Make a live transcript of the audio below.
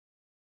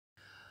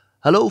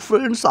Hello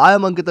friends, I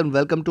am Ankit and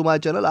welcome to my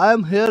channel. I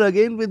am here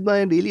again with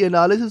my daily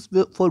analysis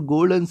for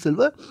gold and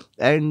silver.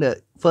 And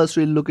first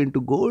we'll look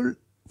into gold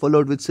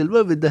followed with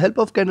silver. With the help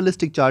of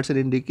candlestick charts and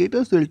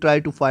indicators, we'll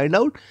try to find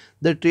out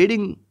the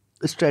trading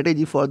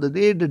strategy for the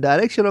day, the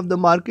direction of the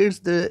markets,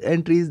 the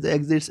entries, the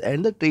exits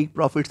and the take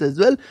profits as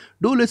well.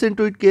 Do listen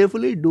to it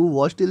carefully, do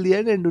watch till the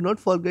end and do not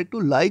forget to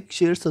like,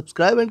 share,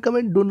 subscribe and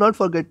comment. Do not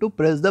forget to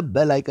press the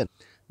bell icon.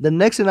 The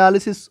next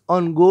analysis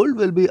on gold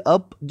will be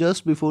up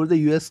just before the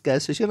US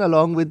cash session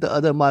along with the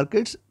other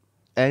markets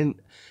and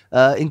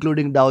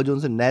including Dow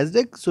Jones and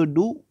Nasdaq. So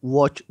do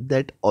watch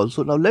that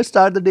also. Now let's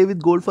start the day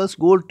with gold first.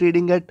 Gold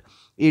trading at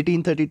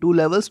 1832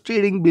 levels,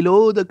 trading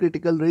below the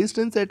critical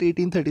resistance at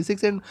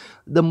 1836 and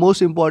the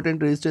most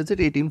important resistance at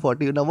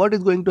 1840. Now what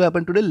is going to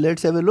happen today?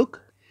 Let's have a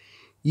look.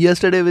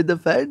 Yesterday with the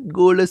Fed,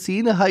 gold has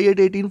seen a high at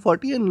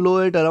 1840 and low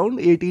at around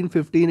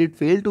 1815. It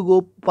failed to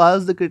go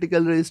past the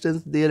critical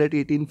resistance there at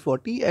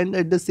 1840 and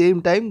at the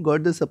same time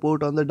got the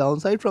support on the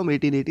downside from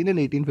 1818 and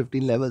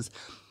 1815 levels.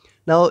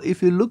 Now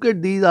if you look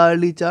at these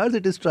hourly charts,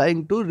 it is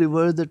trying to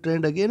reverse the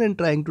trend again and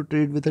trying to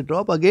trade with a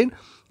drop again.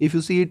 If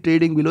you see it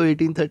trading below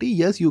 1830,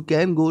 yes, you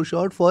can go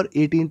short for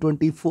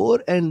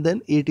 1824 and then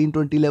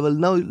 1820 level.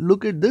 Now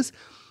look at this.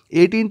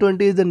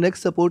 1820 is the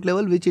next support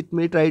level which it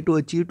may try to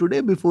achieve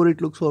today before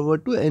it looks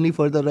forward to any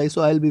further rise.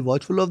 So I'll be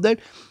watchful of that.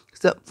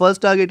 So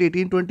first target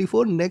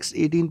 1824, next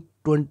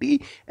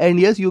 1820, and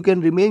yes, you can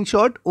remain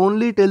short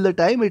only till the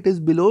time it is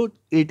below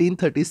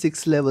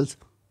 1836 levels.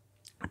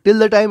 Till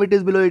the time it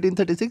is below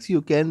 1836,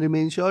 you can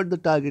remain short. The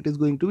target is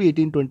going to be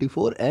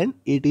 1824 and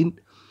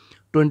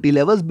 1820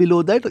 levels.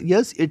 Below that,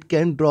 yes, it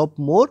can drop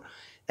more.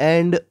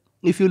 And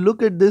if you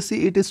look at this,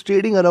 see, it is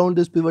trading around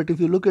this pivot. If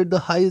you look at the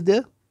highs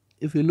there,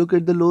 if you look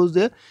at the lows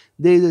there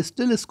is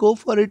still a scope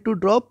for it to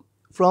drop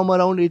from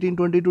around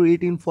 1820 to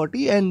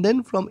 1840 and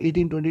then from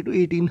 1820 to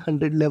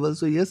 1800 levels.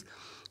 So yes,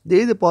 there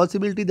is a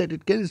possibility that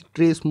it can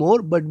trace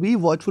more, but be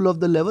watchful of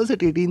the levels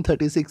at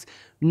 1836.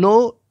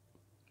 No,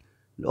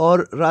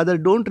 or rather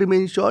don't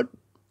remain short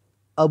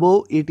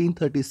above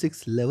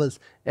 1836 levels,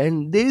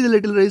 and there is a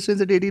little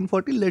resistance at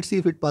 1840. Let's see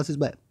if it passes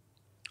by.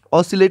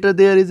 Oscillator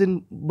there is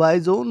in buy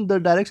zone. The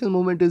directional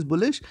movement is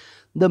bullish.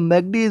 The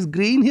MACD is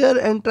green here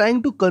and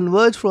trying to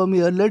converge from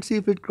here. Let's see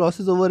if it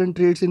crosses over and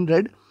trades in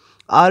red.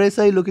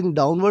 RSI looking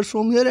downwards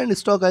from here and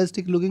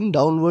stochastic looking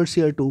downwards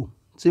here too.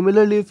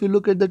 Similarly, if you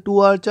look at the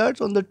 2-hour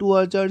charts, on the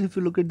 2-hour charts, if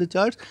you look at the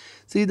charts,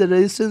 see the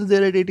resistance there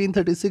at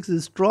 1836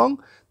 is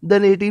strong.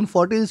 Then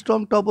 1840 is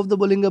strong, top of the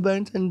Bollinger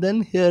Bands, and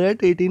then here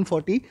at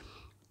 1840.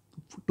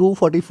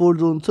 244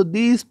 zones. So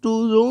these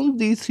two zones,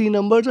 these three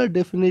numbers are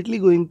definitely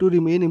going to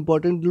remain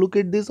important. Look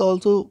at this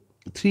also,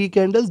 3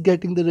 candles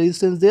getting the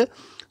resistance there.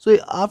 So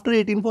after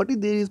 1840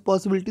 there is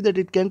possibility that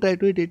it can try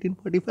to hit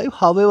 1845.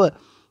 However,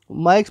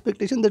 my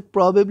expectation that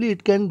probably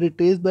it can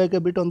retrace back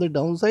a bit on the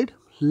downside.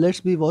 Let's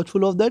be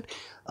watchful of that.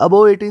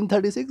 Above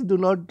 1836 do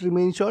not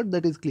remain short,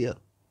 that is clear.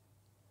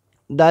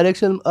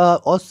 Direction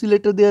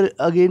oscillator there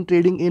again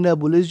trading in a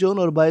bullish zone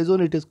or buy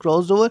zone. It is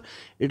crossed over,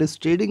 it is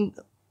trading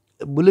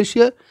bullish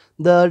here.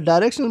 The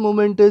directional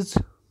movement is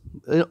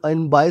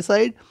in buy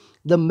side.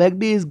 The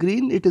MACD is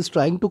green, it is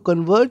trying to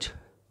converge.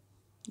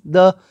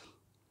 The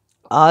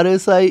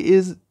RSI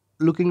is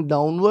looking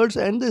downwards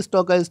and the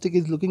stochastic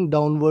is looking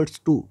downwards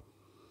too.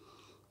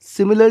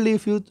 Similarly,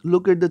 if you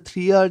look at the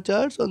 3-hour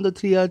charts, on the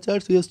 3-hour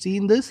charts we have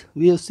seen this.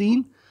 We have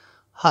seen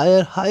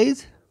higher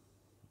highs,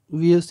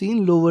 we have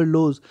seen lower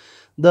lows.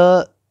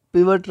 The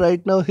pivot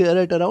right now here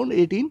at around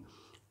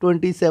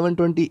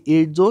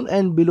 1827-28 zone,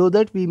 and below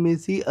that we may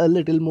see a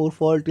little more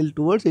fall till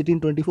towards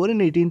 1824 and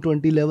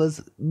 1820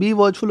 levels. Be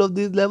watchful of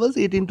these levels.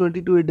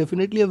 1822 is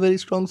definitely a very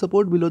strong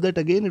support. Below that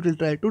again it will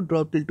try to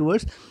drop till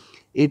towards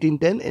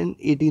 1810 and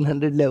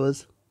 1800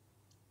 levels.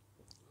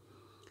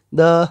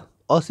 The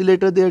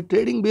oscillator they are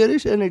trading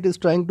bearish and it is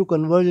trying to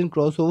converge and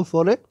cross over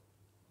for a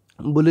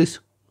bullish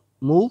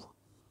move.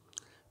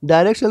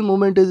 Directional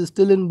movement is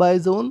still in buy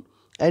zone.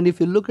 And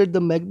if you look at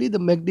the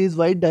MACD is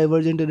white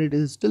divergent and it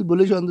is still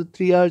bullish on the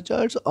 3-hour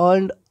charts.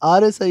 And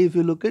RSI, if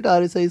you look at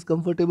RSI, is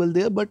comfortable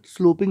there but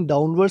sloping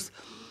downwards,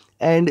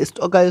 and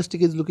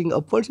stochastic is looking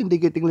upwards,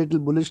 indicating little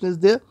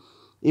bullishness there.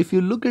 If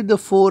you look at the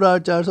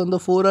 4-hour charts, on the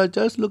 4-hour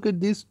charts, look at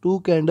these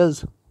two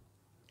candles.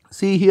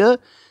 See here,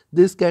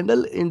 this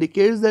candle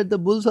indicates that the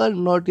bulls are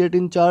not yet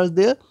in charge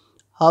there.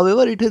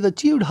 However, it has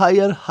achieved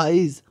higher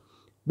highs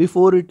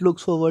before it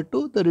looks forward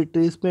to the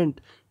retracement.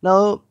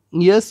 Now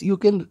yes, you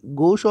can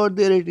go short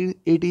there at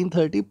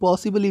 1830.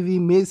 Possibly we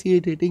may see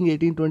it hitting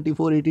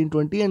 1824,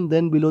 1820, and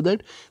then below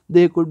that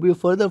there could be a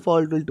further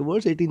fall till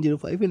towards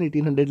 1805 and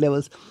 1800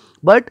 levels.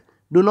 But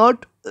do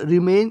not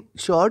remain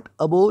short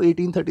above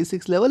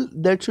 1836 level.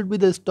 That should be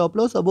the stop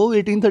loss. Above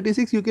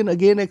 1836 you can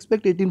again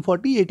expect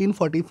 1840,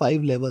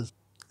 1845 levels,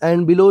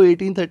 and below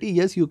 1830,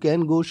 yes, you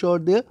can go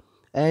short there.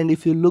 And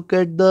if you look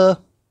at the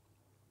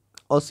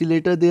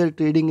oscillator, they are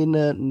trading in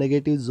a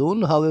negative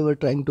zone, however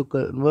trying to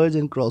converge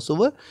and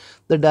crossover.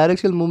 The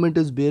directional movement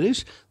is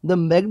bearish. The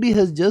MACD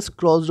has just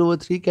crossed over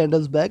 3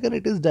 candles back and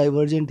it is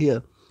divergent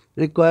here.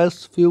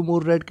 requires few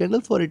more red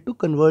candles for it to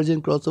converge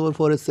and crossover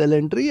for a sell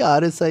entry.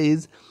 RSI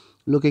is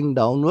looking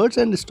downwards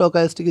and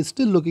stochastic is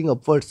still looking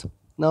upwards.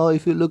 Now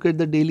if you look at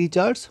the daily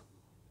charts,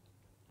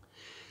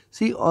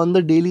 see on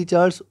the daily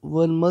charts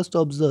one must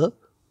observe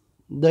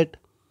that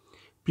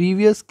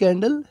previous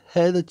candle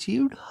has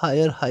achieved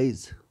higher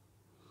highs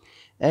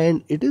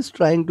and it is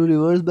trying to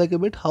reverse back a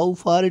bit. How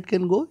far it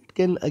can go? It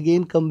can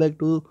again come back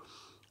to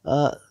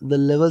the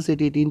levels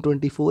at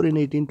 1824 and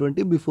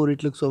 1820 before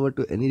it looks over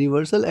to any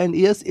reversal. And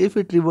yes, if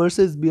it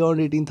reverses beyond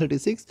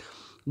 1836,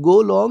 go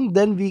long,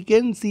 then we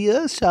can see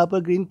a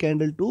sharper green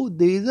candle too.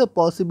 There is a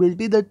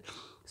possibility that,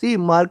 see,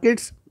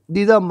 markets,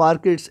 these are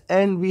markets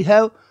and we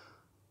have,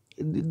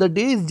 the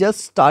day is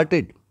just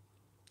started.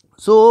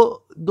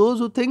 So those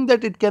who think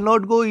that it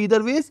cannot go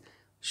either ways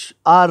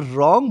are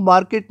wrong.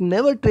 Market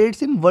never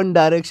trades in one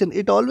direction.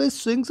 It always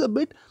swings a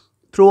bit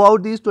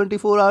throughout these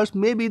 24 hours.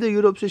 Maybe the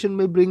Europe session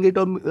may bring it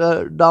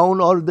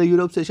down, or the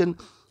Europe session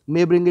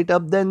may bring it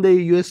up, then the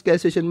USDCAD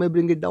session may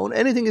bring it down.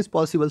 Anything is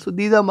possible. So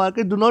these are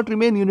markets, do not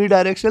remain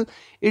unidirectional.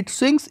 It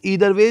swings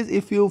either ways.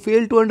 If you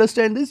fail to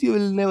understand this, you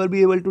will never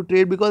be able to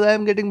trade, because I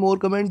am getting more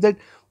comments that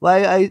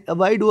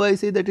why do I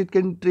say that it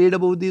can trade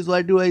above this,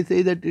 why do I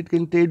say that it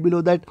can trade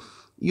below that.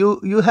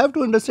 You have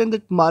to understand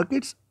that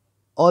markets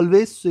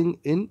always swing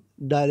in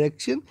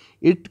direction.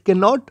 It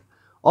cannot,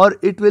 or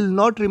it will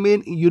not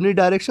remain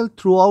unidirectional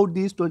throughout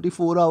these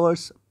 24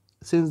 hours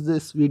since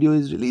this video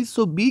is released.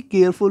 So be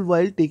careful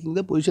while taking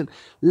the position.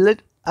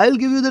 I'll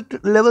give you the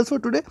levels for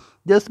today.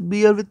 Just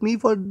bear with me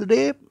for the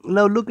day.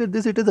 Now look at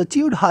this. It has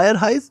achieved higher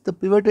highs. The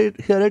pivot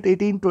here at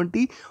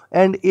 1820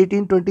 and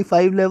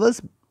 1825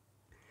 levels.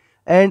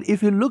 And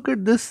if you look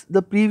at this,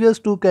 the previous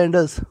two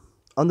candles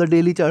on the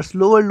daily charts,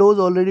 lower lows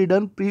already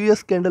done.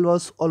 Previous candle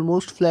was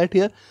almost flat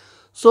here.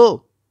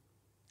 So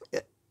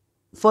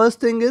first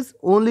thing is,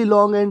 only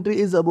long entry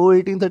is above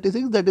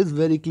 1836. That is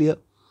very clear.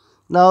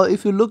 Now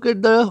if you look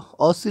at the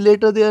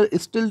oscillator, they are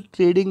still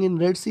trading in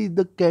red. See,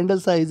 the candle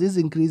size is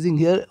increasing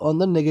here on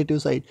the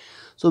negative side.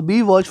 So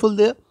be watchful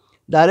there.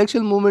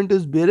 Directional movement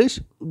is bearish.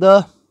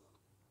 The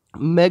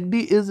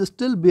MACD is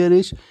still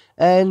bearish,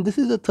 and this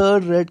is the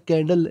third red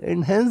candle,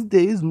 and hence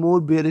there is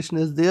more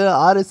bearishness there.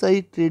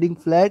 RSI trading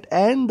flat,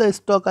 and the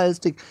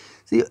stochastic,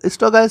 see,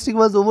 stochastic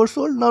was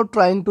oversold, now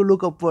trying to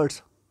look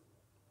upwards.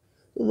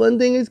 One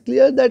thing is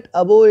clear, that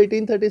above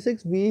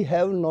 1836 we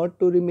have not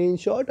to remain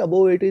short.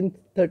 Above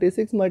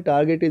 1836 my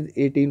target is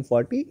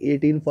 1840,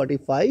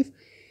 1845,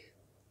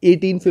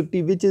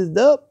 1850, which is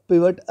the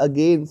pivot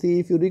again. See,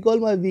 if you recall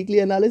my weekly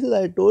analysis,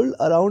 I told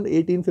around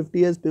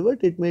 1850 as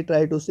pivot. It may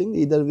try to swing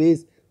either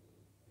ways,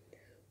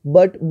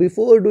 but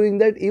before doing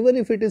that, even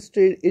if it is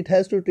trade, it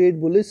has to trade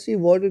bullish. See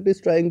what it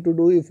is trying to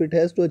do. If it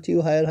has to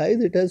achieve higher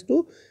highs, it has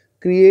to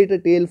create a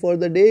tail for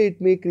the day. It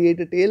may create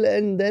a tail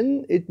and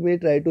then it may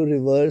try to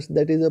reverse.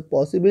 That is a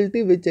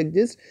possibility which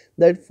exists,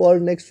 that for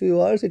next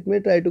few hours it may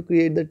try to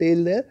create the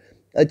tail there,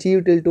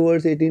 achieve till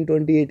towards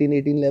 1820,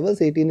 1818 levels.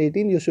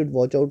 1818 you should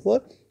watch out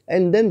for,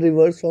 and then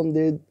reverse from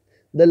there.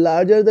 The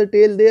larger the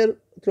tail there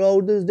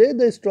throughout this day,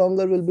 the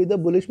stronger will be the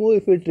bullish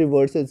move if it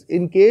reverses,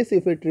 in case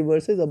if it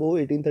reverses above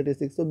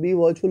 1836. So be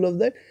watchful of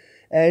that,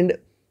 and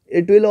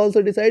it will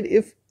also decide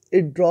if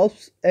it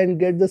drops and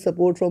get the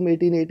support from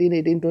 1818,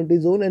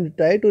 1820 zone and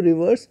try to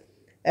reverse,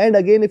 and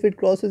again if it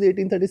crosses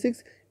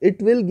 1836,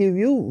 it will give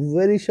you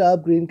very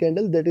sharp green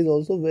candle. That is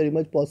also very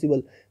much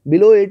possible.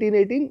 Below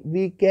 1818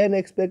 we can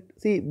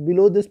expect, see,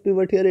 below this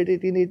pivot here at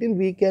 1818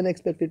 we can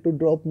expect it to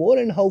drop more,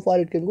 and how far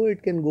it can go?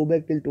 It can go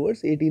back till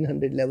towards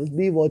 1800 levels.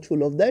 Be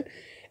watchful of that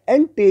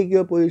and take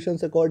your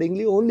positions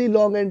accordingly. Only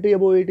long entry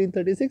above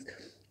 1836,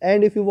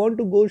 and if you want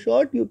to go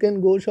short, you can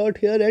go short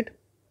here at,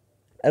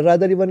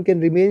 rather one can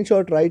remain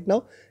short right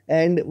now,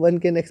 and one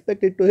can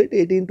expect it to hit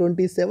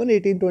 1827,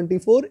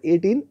 1824,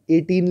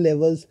 1818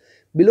 levels.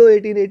 Below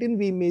 1818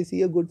 we may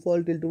see a good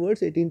fall till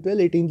towards 1812,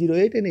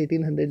 1808 and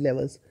 1800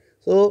 levels.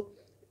 So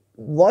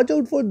watch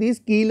out for these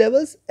key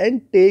levels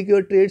and take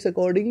your trades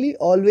accordingly.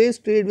 Always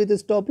trade with a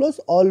stop loss,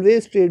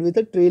 always trade with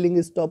a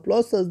trailing stop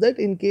loss, such that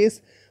in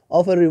case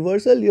of a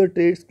reversal your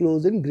trades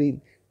close in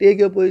green. Take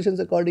your positions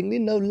accordingly.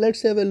 Now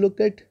let's have a look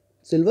at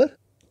silver.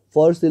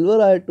 For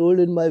silver, I told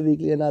in my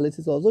weekly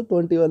analysis also,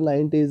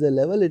 2190 is a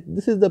level.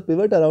 This is the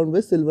pivot around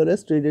which silver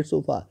has traded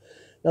so far.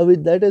 Now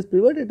with that as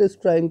pivot, it is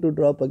trying to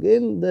drop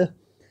again.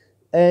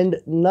 And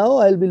now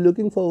I'll be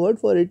looking forward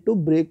for it to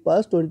break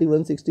past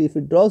 2160. If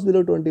it drops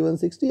below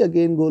 2160,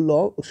 again go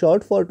long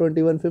short for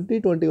 2150,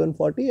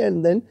 2140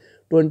 and then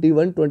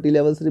 2120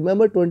 levels.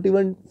 Remember,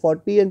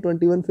 2140 and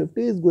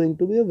 2150 is going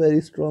to be a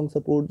very strong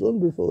support zone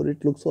before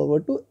it looks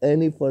forward to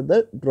any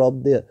further drop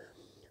there.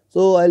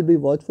 So I'll be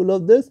watchful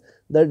of this.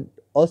 The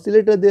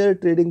oscillator there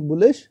trading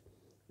bullish,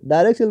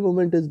 directional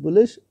movement is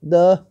bullish.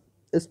 The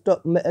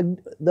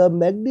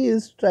MACD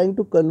is trying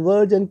to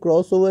converge and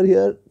cross over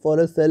here for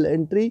a sell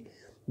entry.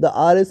 The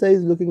RSI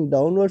is looking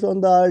downwards on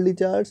the hourly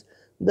charts.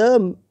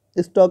 The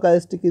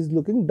stochastic is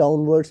looking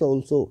downwards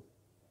also.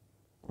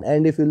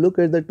 And if you look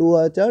at the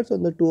 2-hour charts,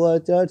 on the 2-hour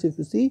charts, if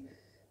you see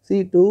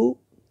 2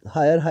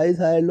 higher highs,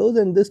 higher lows,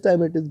 and this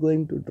time it is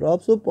going to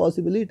drop. So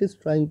possibly it is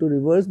trying to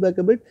reverse back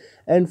a bit,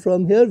 and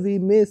from here we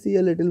may see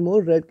a little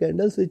more red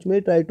candles which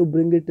may try to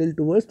bring it till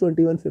towards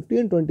 2150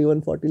 and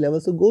 2140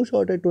 levels. So go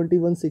short at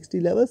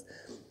 2160 levels.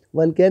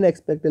 One can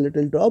expect a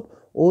little drop.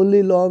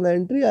 Only long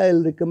entry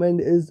I'll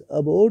recommend is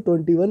about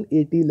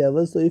 2180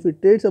 levels. So if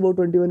it trades about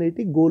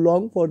 2180, go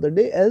long for the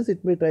day, else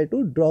it may try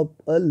to drop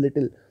a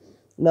little.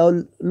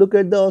 Now look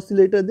at the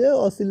oscillator there.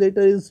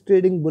 Oscillator is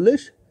trading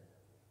bullish.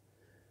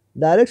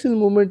 Directional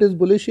movement is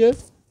bullish here,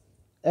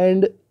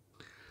 and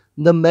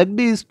the MACD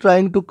is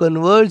trying to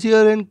converge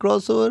here and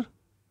crossover.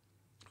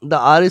 The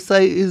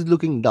RSI is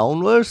looking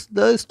downwards.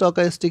 The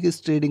stochastic is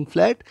trading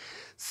flat.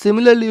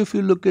 Similarly, if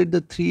you look at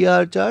the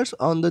 3-hour charts,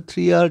 on the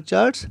 3-hour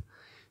charts,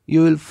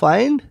 you will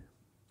find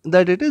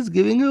that it is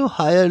giving you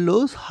higher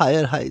lows,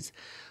 higher highs.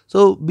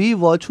 So be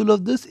watchful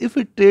of this. If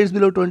it trades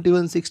below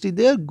 2160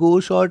 there, go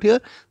short here.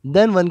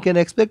 Then one can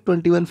expect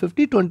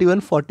 2150,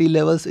 2140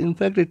 levels. In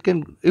fact, it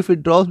can, if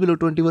it drops below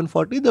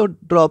 2140, the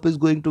drop is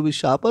going to be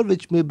sharper,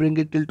 which may bring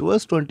it till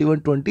towards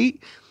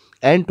 2120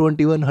 and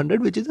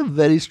 2100, which is a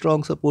very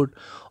strong support.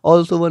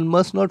 Also, one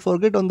must not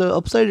forget, on the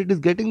upside it is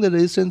getting the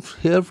resistance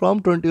here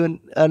from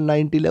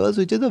 2190 levels,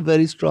 which is a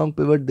very strong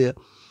pivot there.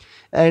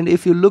 And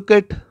if you look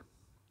at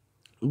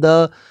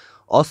the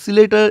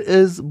oscillator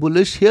is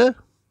bullish here,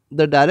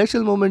 the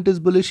directional movement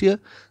is bullish here,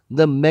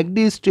 the MACD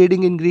is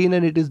trading in green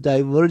and it is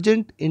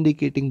divergent,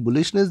 indicating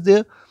bullishness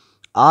there.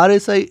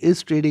 RSI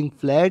is trading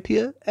flat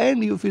here,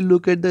 and if you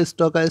look at the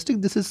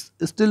stochastic, this is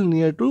still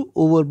near to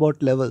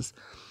overbought levels.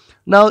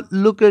 Now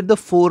look at the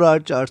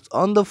 4-hour charts.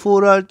 On the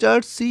 4-hour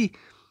charts, see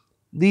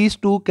these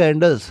two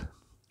candles,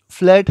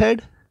 flat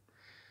head,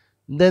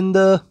 then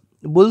the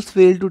bulls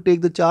failed to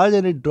take the charge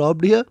and it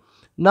dropped here.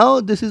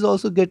 Now this is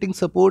also getting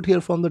support here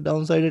from the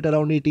downside at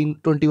around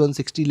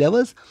 2160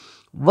 levels.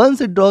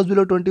 Once it drops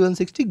below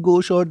 2160,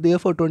 go short there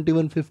for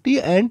 2150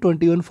 and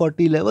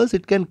 2140 levels.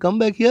 It can come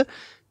back here,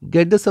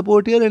 get the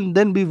support here, and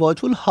then be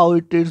watchful how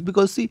it trades,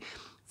 because see,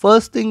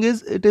 first thing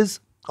is, it is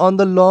on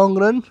the long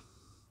run,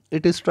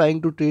 it is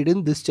trying to trade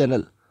in this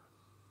channel.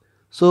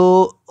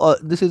 So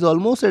this is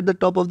almost at the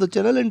top of the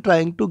channel and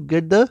trying to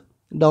get the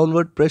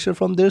downward pressure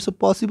from there. So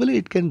possibly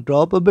it can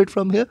drop a bit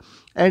from here,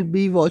 and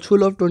be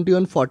watchful of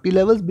 2140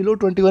 levels. Below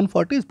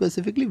 2140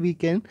 specifically, we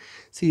can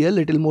see a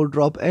little more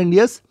drop. And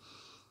yes,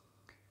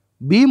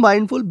 be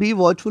mindful, be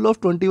watchful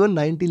of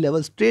 2190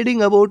 levels.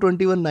 Trading above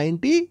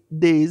 2190,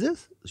 there is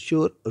a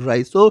sure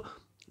rise. So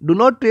do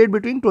not trade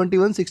between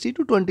 2160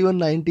 to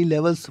 2190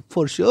 levels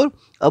for sure.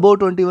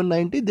 Above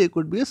 2190, there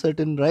could be a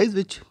certain rise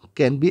which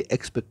can be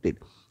expected.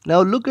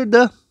 Now look at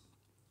the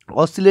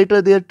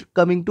oscillator, they are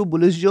coming to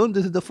bullish zone.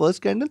 This is the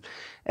first candle,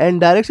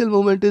 and directional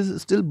movement is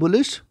still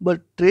bullish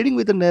but trading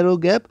with a narrow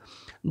gap.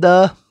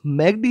 The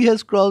MACD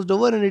has crossed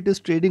over and it is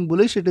trading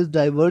bullish. It is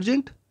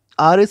divergent.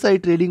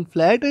 RSI trading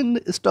flat, and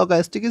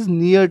stochastic is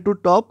near to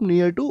top,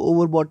 near to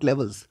overbought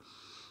levels.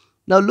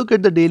 Now look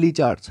at the daily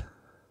charts.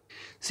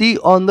 See,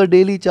 on the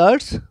daily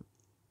charts,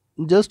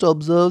 just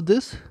observe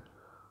this,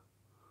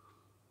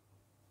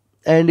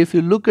 and if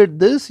you look at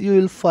this, you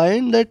will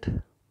find that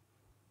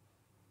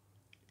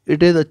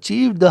it has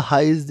achieved the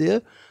highs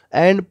there,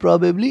 and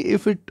probably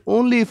if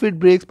it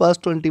breaks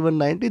past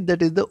 2190,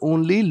 that is the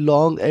only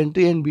long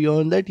entry, and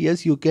beyond that,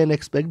 yes, you can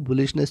expect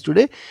bullishness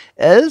today,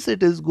 else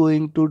it is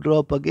going to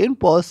drop again.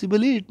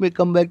 Possibly it may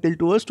come back till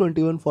towards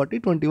 2140,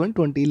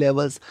 2120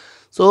 levels.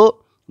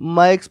 So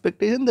my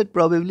expectation that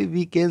probably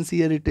we can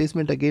see a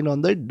retracement again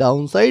on the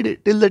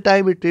downside. Till the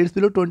time it trades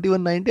below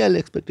 2190, I'll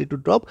expect it to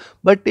drop,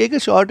 but take a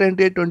short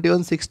entry at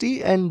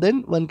 2160 and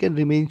then one can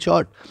remain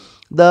short.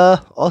 The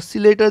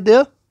oscillator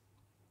there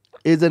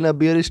is in a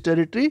bearish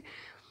territory.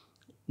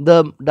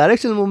 The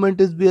directional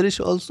movement is bearish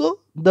also.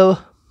 The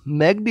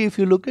MACD, if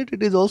you look at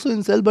it, is also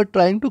in sell but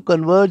trying to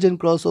converge and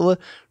cross over.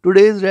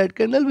 Today's red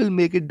candle will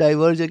make it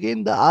diverge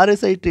again. The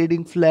RSI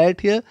trading flat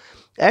here,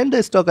 and the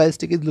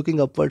stochastic is looking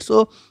upward.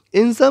 So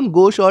in sum,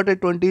 go short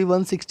at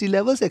 2160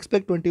 levels,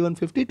 expect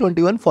 2150,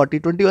 2140.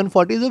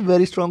 2140 is a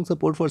very strong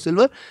support for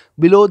silver.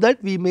 Below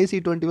that we may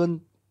see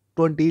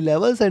 2120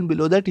 levels, and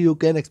below that you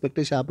can expect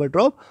a sharper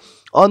drop.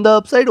 On the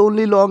upside,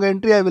 only long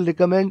entry I will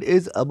recommend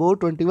is above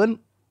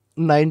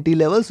 2190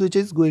 levels, which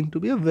is going to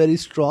be a very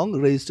strong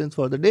resistance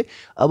for the day.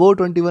 Above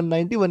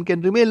 2190, one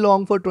can remain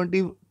long for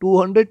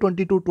 2200,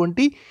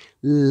 2220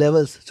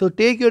 levels. So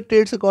take your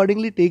trades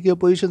accordingly, take your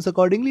positions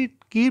accordingly.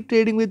 Keep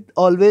trading with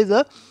always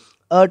a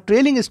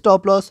trailing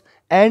stop loss,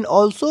 and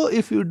also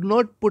if you do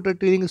not put a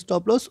trailing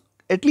stop loss,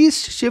 at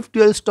least shift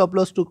your stop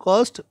loss to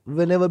cost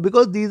whenever,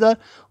 because these are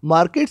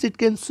markets, it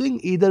can swing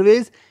either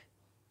ways.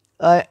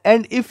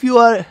 And if you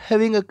are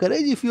having a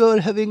courage, if you are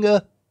having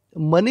a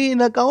money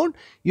in account,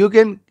 you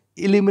can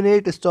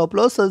eliminate a stop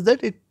loss such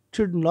that it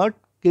should not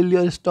kill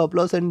your stop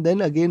loss, and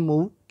then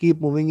again keep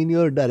moving in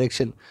your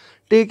direction.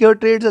 Take your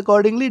trades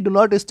accordingly. Do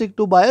not stick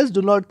to bias.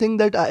 Do not think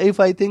that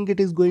if I think it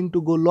is going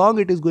to go long,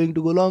 it is going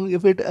to go long.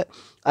 If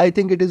I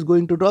think it is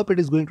going to drop, it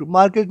is going to.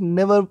 Market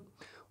never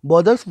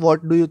bothers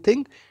what do you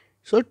think.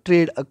 So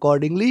trade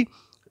accordingly.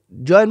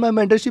 Join my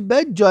mentorship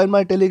batch, join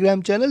my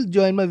Telegram channel,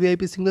 join my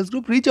VIP singles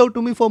group. Reach out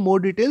to me for more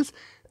details.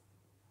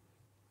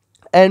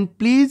 And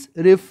please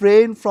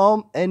refrain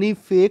from any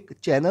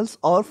fake channels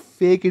or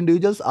fake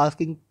individuals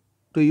asking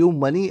to you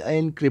money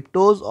in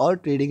cryptos or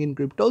trading in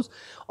cryptos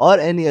or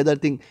any other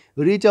thing.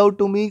 Reach out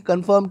to me,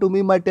 confirm to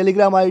me. My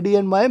Telegram ID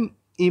and my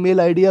email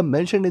ID are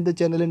mentioned in the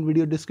channel and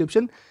video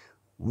description.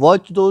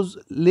 Watch those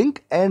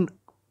link and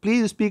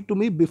please speak to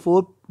me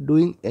before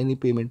doing any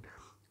payment.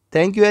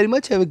 Thank you very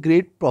much. Have a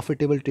great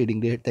profitable trading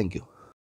day. Thank you.